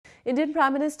Indian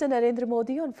Prime Minister Narendra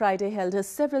Modi on Friday held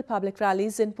several public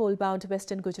rallies in poll-bound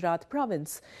western Gujarat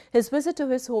province. His visit to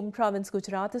his home province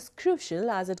Gujarat is crucial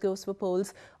as it goes for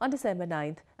polls on December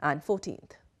 9th and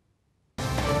 14th.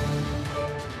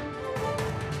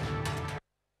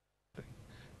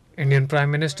 Indian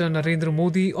Prime Minister Narendra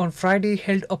Modi on Friday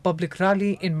held a public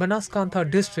rally in Banaskantha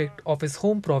district of his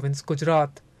home province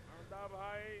Gujarat.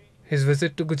 His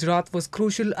visit to Gujarat was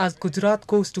crucial as Gujarat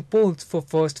goes to polls for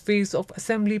first phase of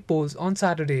assembly polls on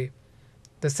Saturday.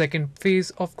 The second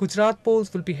phase of Gujarat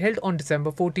polls will be held on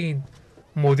December 14.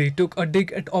 Modi took a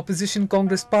dig at opposition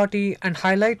Congress party and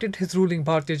highlighted his ruling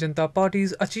Bharatiya Janata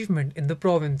Party's achievement in the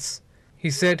province. He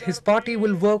said his party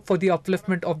will work for the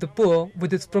upliftment of the poor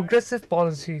with its progressive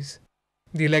policies.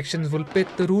 The elections will pit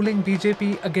the ruling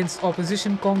BJP against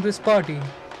opposition Congress party.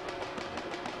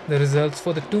 The results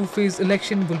for the two-phase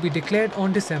election will be declared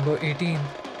on December 18.